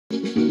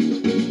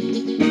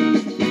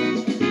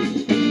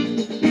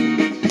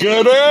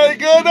Good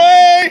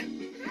day!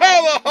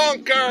 How the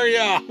hunk are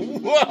ya?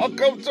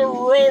 Welcome to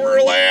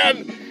Rover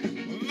Land.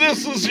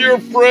 This is your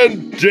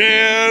friend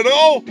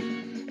Dano,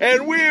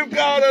 and we've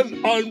got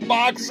an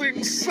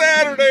unboxing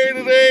Saturday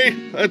today.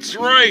 That's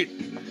right.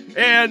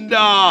 And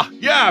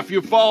yeah, if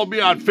you follow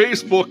me on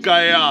Facebook,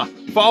 I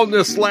found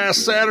this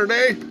last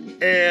Saturday.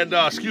 And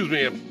excuse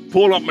me, I'm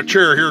pulling up my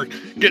chair here,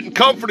 getting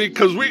comfy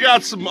because we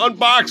got some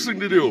unboxing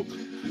to do.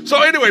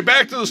 So anyway,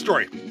 back to the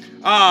story.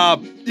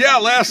 Yeah,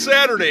 last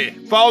Saturday,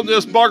 found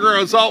this bugger.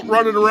 I was out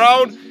running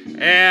around,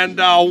 and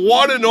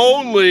one and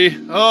only,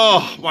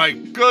 oh my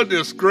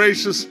goodness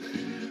gracious,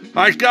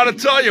 I gotta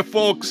tell you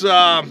folks,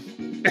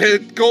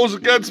 it goes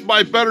against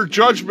my better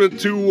judgment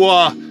to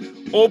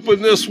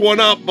open this one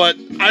up, but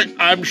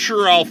I'm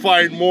sure I'll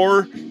find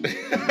more.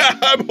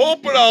 I'm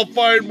hoping I'll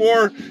find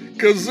more,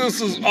 because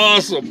this is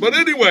awesome. But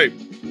anyway,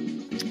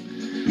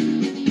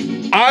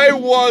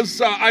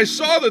 I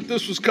saw that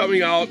this was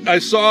coming out. I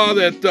saw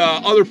that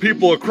other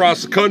people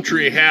across the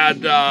country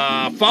had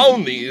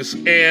found these,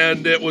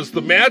 and it was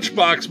the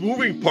Matchbox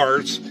moving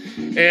parts,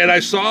 and I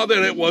saw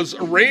that it was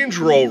a Range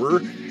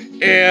Rover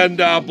and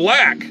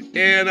black,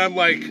 and I'm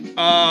like,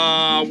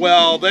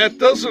 well, that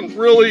doesn't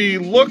really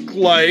look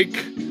like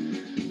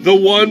the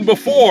one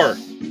before.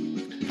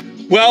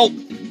 Well,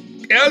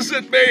 as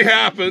it may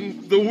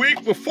happen, the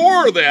week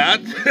before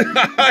that,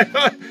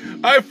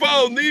 I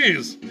found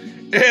these.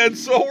 And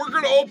so we're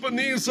going to open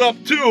these up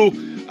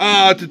too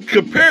to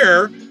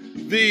compare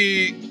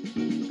the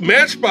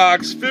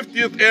Matchbox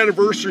 50th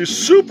Anniversary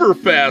Super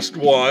Fast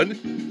one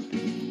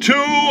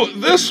to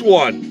this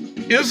one.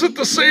 Is it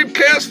the same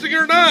casting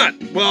or not?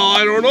 Well,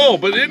 I don't know.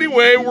 But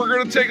anyway, we're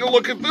going to take a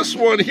look at this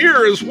one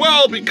here as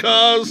well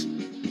because,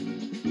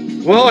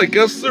 well, I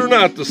guess they're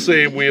not the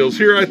same wheels.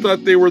 Here I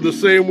thought they were the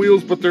same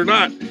wheels, but they're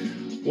not.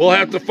 We'll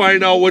have to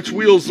find out which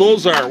wheels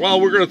those are.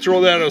 Well, we're going to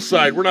throw that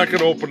aside. We're not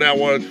going to open that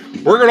one.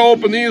 We're going to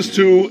open these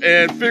two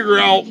and figure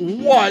out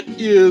what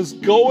is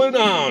going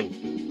on.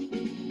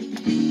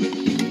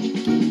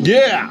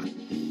 Yeah.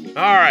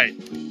 All right.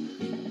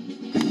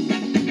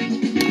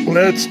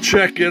 Let's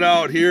check it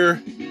out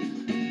here.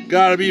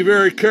 Got to be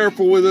very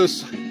careful with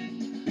this.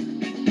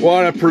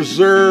 Want to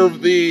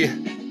preserve the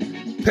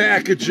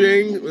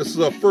packaging. This is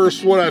the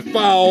first one I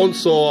found,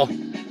 so I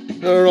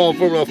don't know if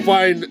I'm going to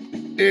find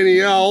any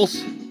else.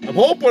 I'm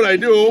hoping I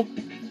do.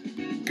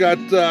 Got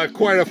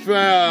quite a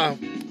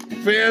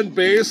fan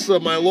base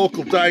of my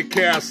local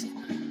diecast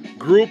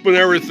group and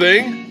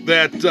everything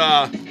that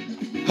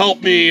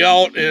help me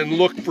out and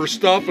look for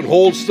stuff and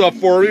hold stuff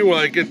for me when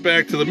I get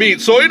back to the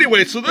meet. So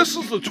anyway, so this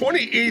is the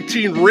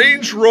 2018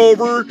 Range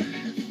Rover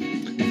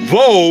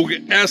Vogue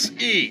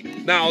SE.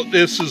 Now,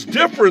 this is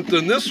different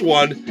than this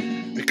one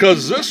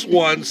because this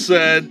one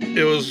said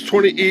it was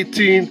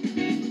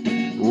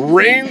 2018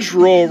 Range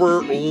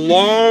Rover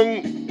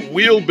long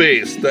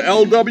wheelbase, the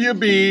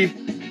LWB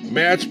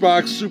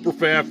Matchbox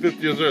Superfast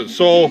 50th.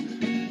 So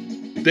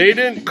they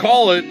didn't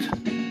call it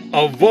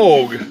a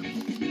Vogue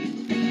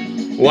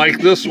like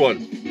this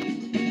one,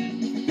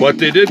 but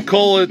they did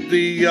call it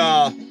the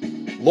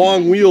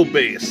long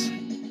wheelbase.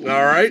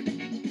 All right.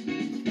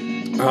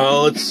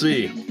 Let's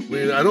see.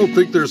 I don't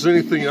think there's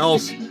anything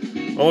else.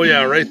 Oh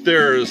yeah, right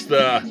there is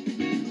the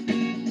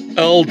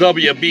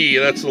LWB.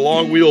 That's the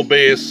long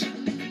wheelbase.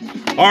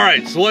 All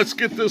right, so let's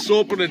get this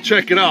open and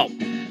check it out.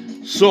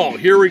 So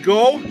here we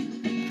go.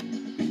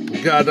 We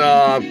got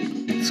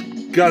it's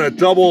got a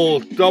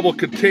double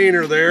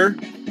container there,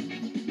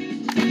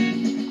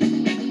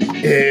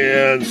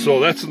 and so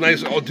that's a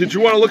nice. Oh, did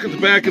you want to look at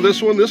the back of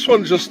this one? This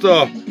one's just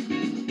a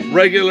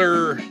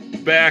regular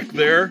back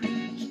there.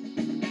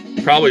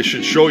 Probably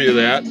should show you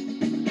that.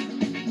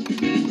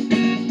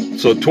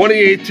 So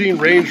 2018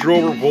 Range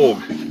Rover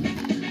Vogue,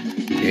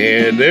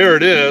 and there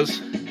it is.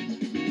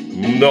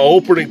 The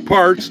opening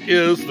parts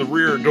is the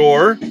rear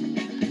door.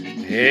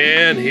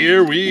 And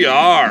here we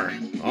are.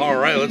 All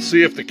right, let's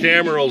see if the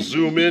camera will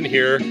zoom in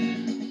here.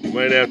 We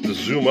might have to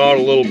zoom out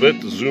a little bit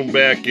to zoom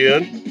back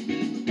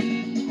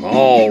in.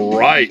 All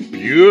right,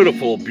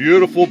 beautiful,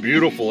 beautiful,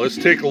 beautiful. Let's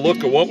take a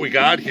look at what we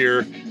got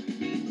here.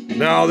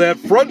 Now that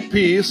front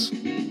piece,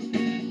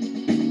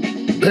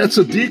 that's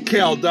a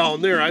decal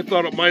down there. I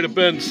thought it might have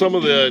been some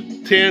of the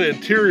tan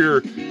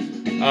interior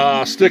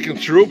sticking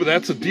through, but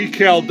that's a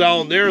decal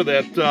down there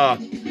that,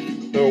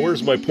 oh,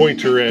 where's my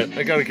pointer at?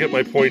 I gotta get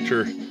my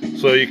pointer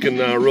so you can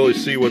really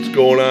see what's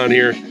going on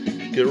here.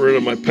 Get rid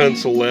of my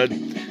pencil lead.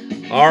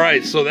 All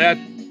right, so that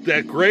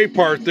gray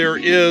part there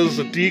is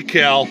a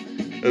decal,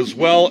 as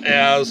well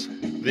as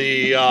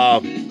the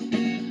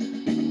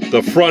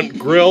front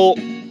grille,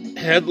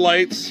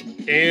 headlights,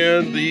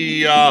 and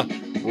the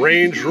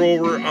Range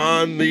Rover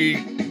on the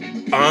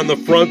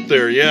front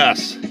there.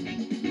 Yes,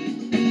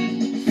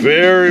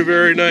 very,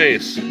 very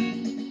nice. I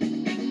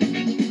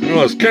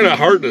know it's kind of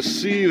hard to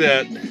see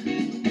that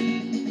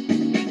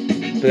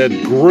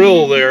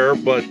grill there,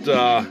 but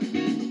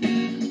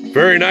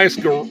very nice.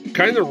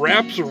 Kind of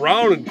wraps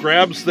around and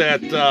grabs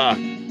that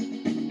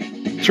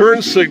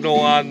turn signal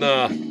on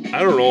I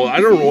don't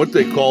know what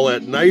they call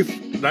that, knife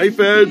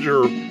edge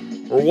or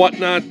or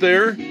whatnot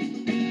there.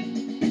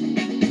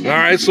 All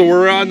right, so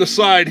we're on the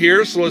side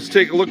here, so let's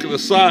take a look at the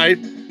side.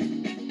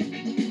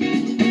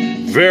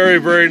 Very,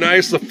 very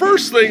nice. The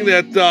first thing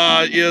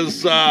that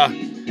is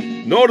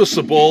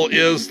noticeable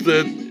is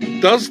that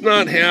it does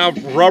not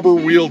have rubber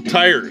wheeled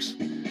tires.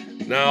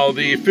 Now,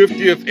 the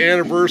 50th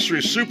anniversary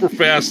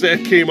Superfast,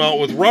 that came out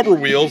with rubber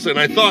wheels, and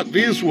I thought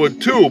these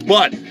would too,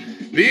 but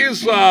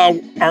these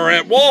are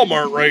at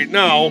Walmart right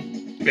now,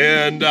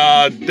 and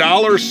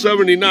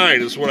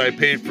 $1.79 is what I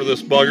paid for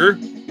this bugger.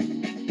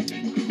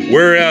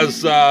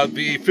 Whereas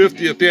the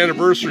 50th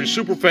anniversary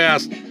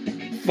Superfast,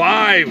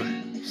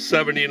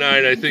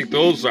 $5.79, I think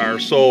those are.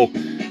 So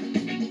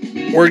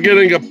we're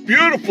getting a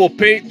beautiful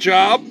paint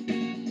job,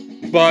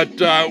 but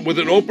with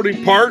an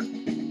opening part,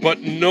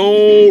 but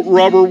no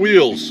rubber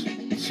wheels.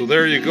 So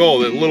there you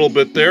go, that little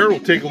bit there. We'll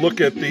take a look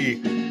at the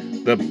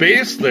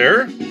base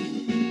there.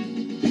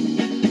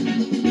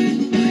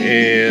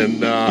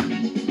 And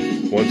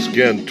once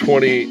again,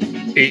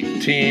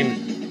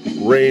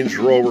 2018 Range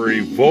Rover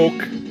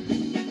Vogue.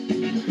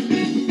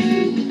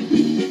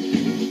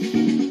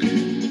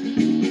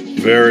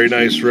 Very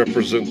nice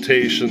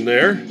representation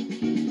there.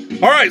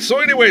 All right, so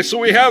anyway, so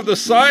we have the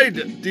side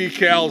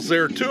decals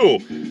there too.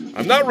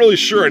 I'm not really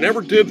sure. I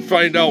never did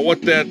find out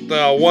what that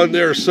one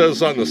there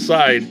says on the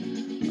side.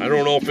 I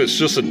don't know if it's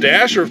just a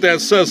dash or if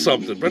that says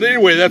something. But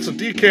anyway, that's a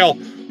decal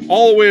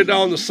all the way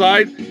down the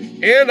side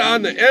and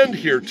on the end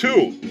here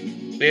too,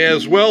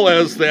 as well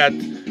as that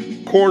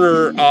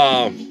corner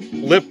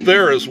lip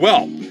there as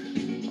well.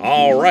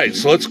 All right,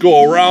 so let's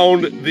go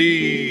around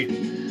the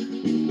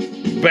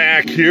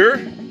back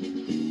here.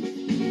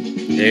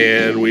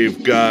 And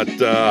we've got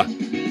that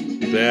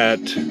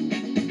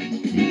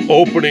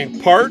opening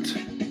part.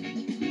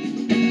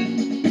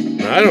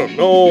 I don't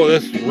know,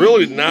 that's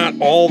really not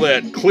all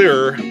that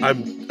clear. I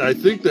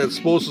think that's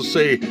supposed to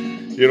say,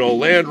 you know,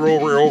 Land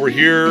Rover over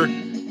here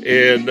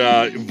and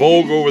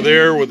Vogue over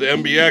there with the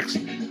MBX,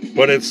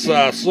 but it's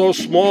so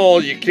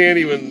small you can't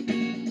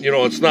even, you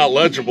know, it's not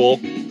legible.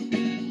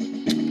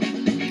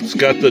 It's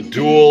got the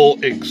dual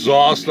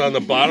exhaust on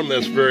the bottom,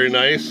 that's very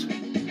nice.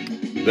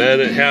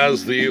 Then it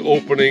has the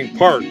opening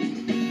part,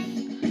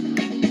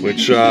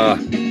 which,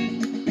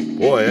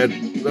 boy,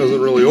 it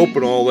doesn't really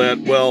open all that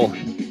well.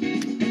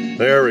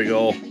 There we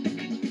go.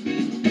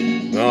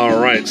 All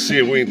right, see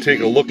if we can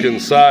take a look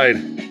inside.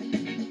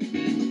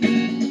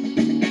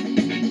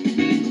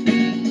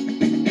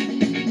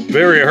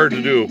 Very hard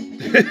to do.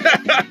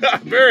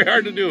 Very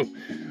hard to do.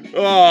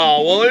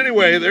 Oh, well,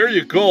 anyway, there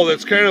you go.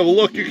 That's kind of a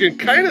look. You can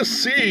kind of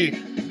see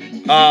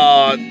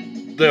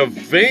the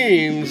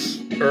veins,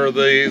 or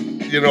the,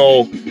 you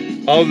know,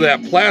 of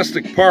that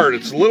plastic part.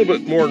 It's a little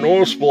bit more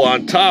noticeable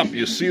on top.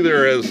 You see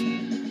there as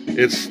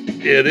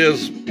it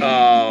is,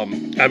 I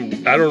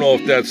don't know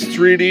if that's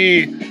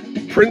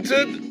 3D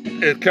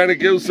printed. It kind of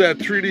gives that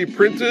 3D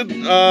printed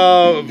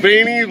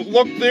veiny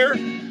look there,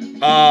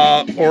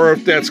 or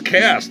if that's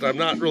cast. I'm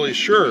not really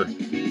sure.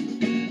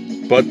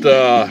 But,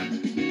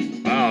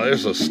 wow,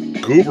 there's a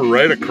goober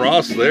right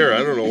across there. I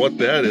don't know what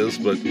that is,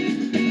 but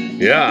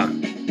yeah.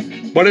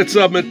 But it's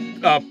a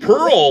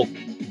pearl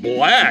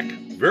black,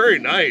 very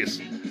nice.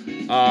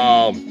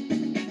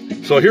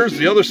 So here's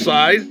the other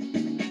side.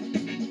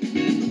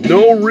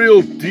 No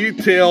real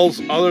details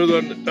other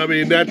than, I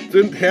mean, that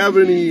didn't have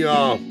any,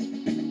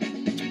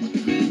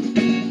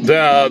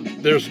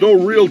 there's no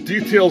real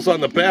details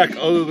on the back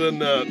other than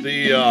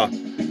the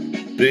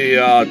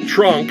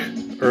trunk,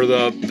 or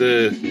the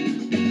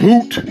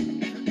boot,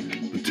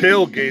 the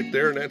tailgate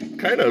there, and that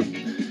kind of,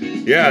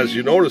 yeah, as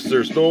you notice,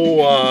 there's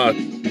no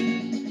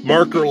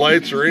marker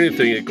lights or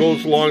anything. It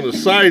goes along the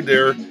side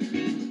there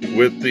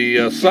with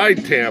the side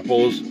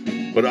tampos,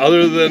 but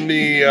other than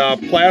the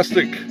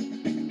plastic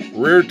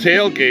rear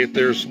tailgate,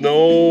 there's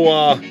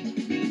no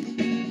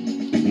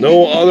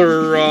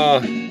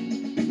other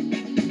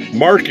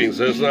markings.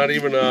 There's not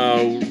even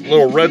a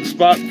little red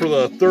spot for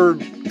the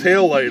third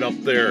tail light up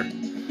there.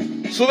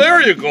 So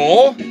there you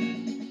go.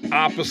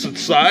 Opposite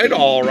side.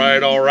 All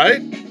right, all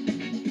right.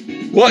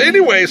 Well,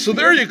 anyway, so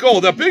there you go.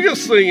 The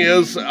biggest thing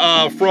is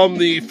from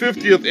the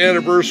 50th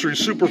anniversary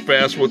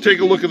Superfast, we'll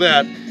take a look at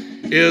that,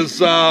 is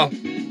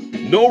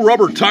no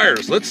rubber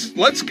tires.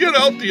 Let's get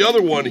out the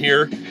other one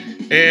here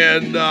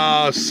and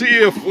see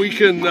if we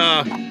can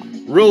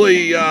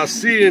really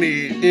see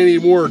any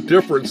more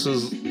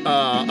differences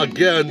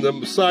again,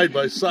 them side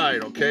by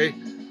side. Okay,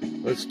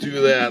 let's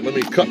do that. Let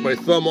me cut my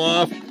thumb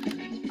off.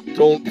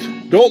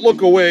 Don't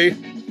look away,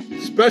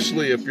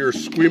 especially if you're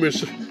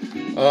squeamish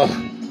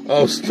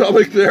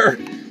stomach there.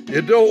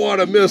 You don't want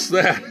to miss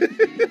that.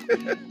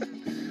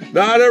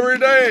 Not every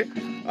day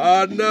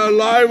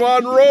live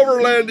on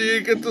Rover Land do you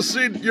get to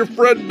see your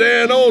friend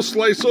Dan O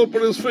slice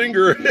open his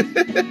finger.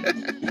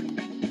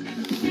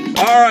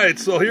 All right,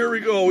 so here we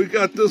go. We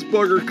got this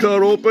bugger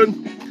cut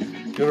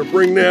open. Gonna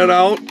bring that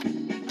out.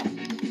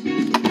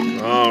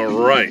 All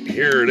right,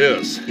 here it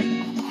is.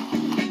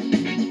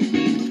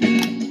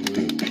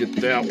 Get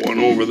that one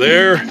over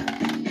there.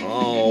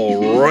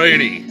 All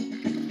righty.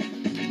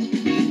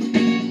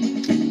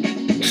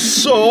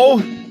 So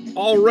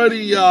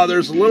already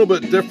there's a little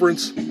bit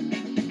difference.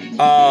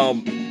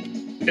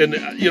 And,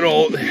 you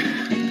know,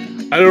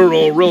 I don't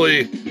know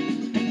really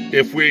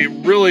if we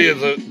really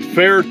is it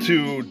fair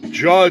to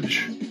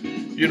judge,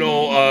 you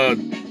know, a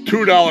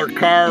 $2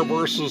 car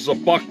versus a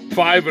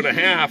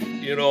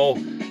 $1.50, you know,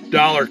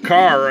 dollar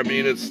car. I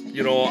mean, it's,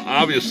 you know,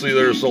 obviously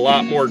there's a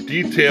lot more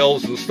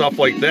details and stuff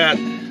like that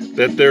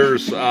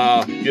there's,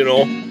 you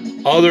know,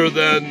 other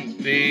than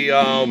the,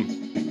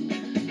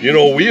 you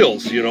know,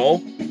 wheels, you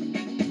know.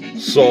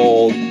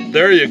 So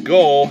there you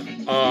go.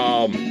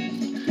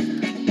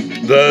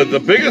 The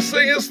biggest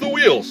thing is the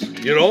wheels,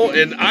 you know,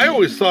 and I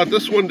always thought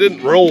this one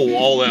didn't roll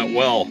all that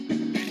well.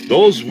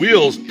 Those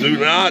wheels do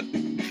not,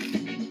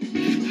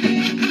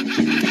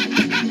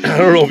 I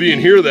don't know if you can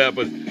hear that,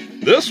 but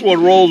this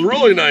one rolls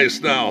really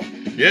nice now.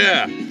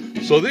 Yeah,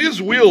 so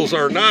these wheels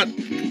are not,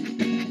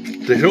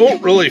 they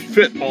don't really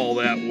fit all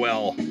that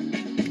well.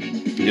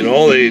 You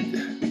know,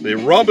 they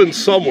rub in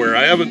somewhere.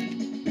 I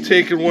haven't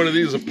taken one of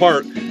these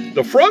apart.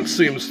 The front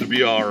seems to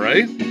be all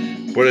right,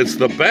 but it's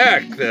the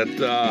back that,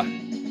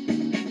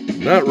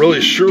 not really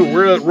sure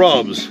where it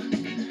rubs.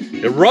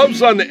 It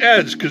rubs on the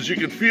edge because you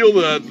can feel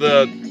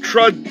the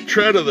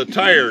tread of the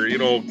tire, you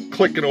know,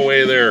 clicking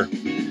away there.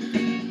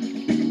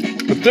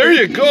 But there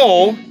you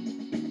go.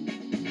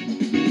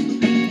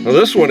 Now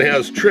this one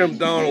has trim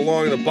down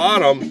along the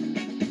bottom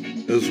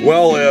as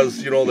well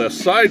as, you know, that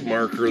side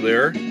marker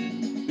there.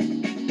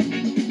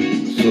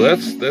 So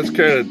that's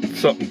kind of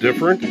something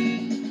different.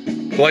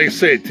 Like I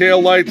say, tail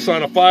lights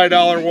on a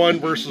 $5 one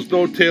versus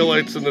no tail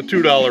lights in the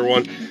 $2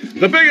 one.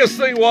 The biggest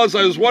thing was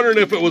I was wondering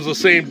if it was the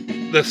same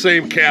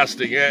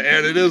casting,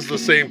 and it is the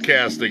same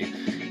casting,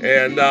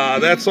 and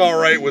that's all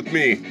right with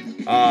me.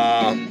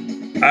 I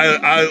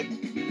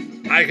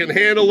can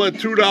handle a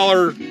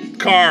 $2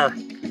 car.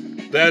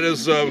 That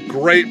is a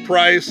great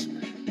price.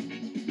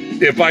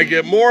 If I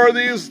get more of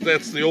these,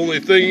 that's the only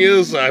thing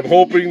is I'm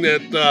hoping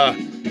that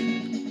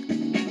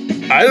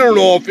I don't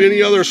know if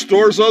any other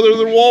stores other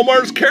than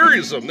Walmart's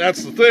carries them.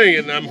 That's the thing,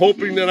 and I'm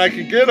hoping that I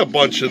can get a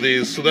bunch of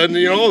these. So then,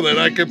 you know, then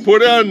I can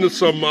put on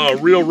some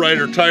Real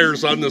Rider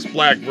tires on this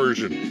black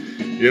version.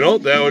 You know,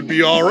 that would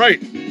be all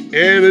right. And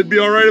it'd be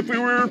all right if we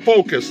were in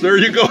focus. There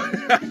you go.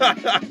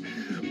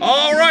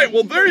 All right,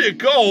 well, there you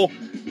go.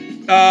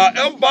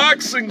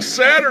 Unboxing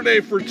Saturday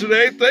for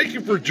today. Thank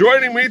you for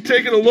joining me,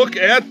 taking a look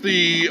at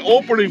the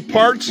opening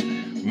parts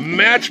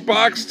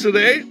Matchbox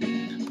today.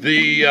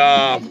 The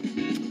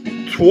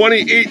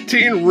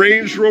 2018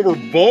 Range Rover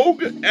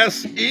Vogue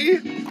SE.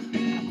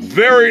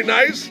 Very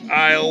nice.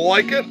 I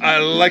like it. I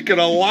like it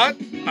a lot.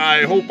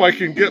 I hope I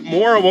can get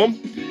more of them.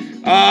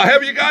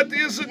 Have you got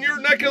these in your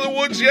neck of the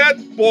woods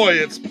yet?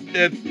 Boy,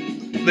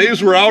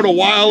 these were out a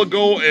while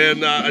ago,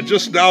 and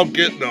just now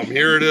getting them.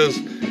 Here it is,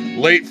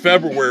 late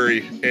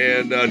February,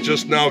 and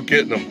just now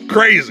getting them.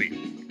 Crazy.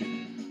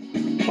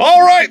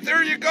 All right,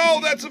 there you go.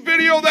 That's a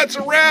video. That's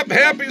a wrap.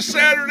 Happy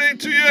Saturday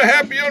to you.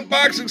 Happy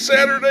Unboxing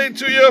Saturday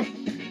to you.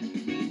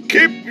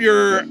 Keep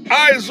your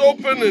eyes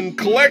open and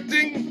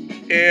collecting.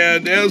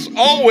 And as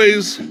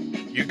always,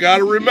 you got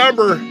to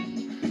remember,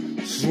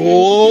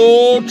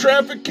 slow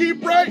traffic,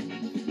 keep right,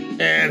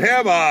 and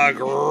have a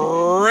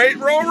great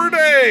Rover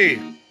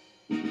day.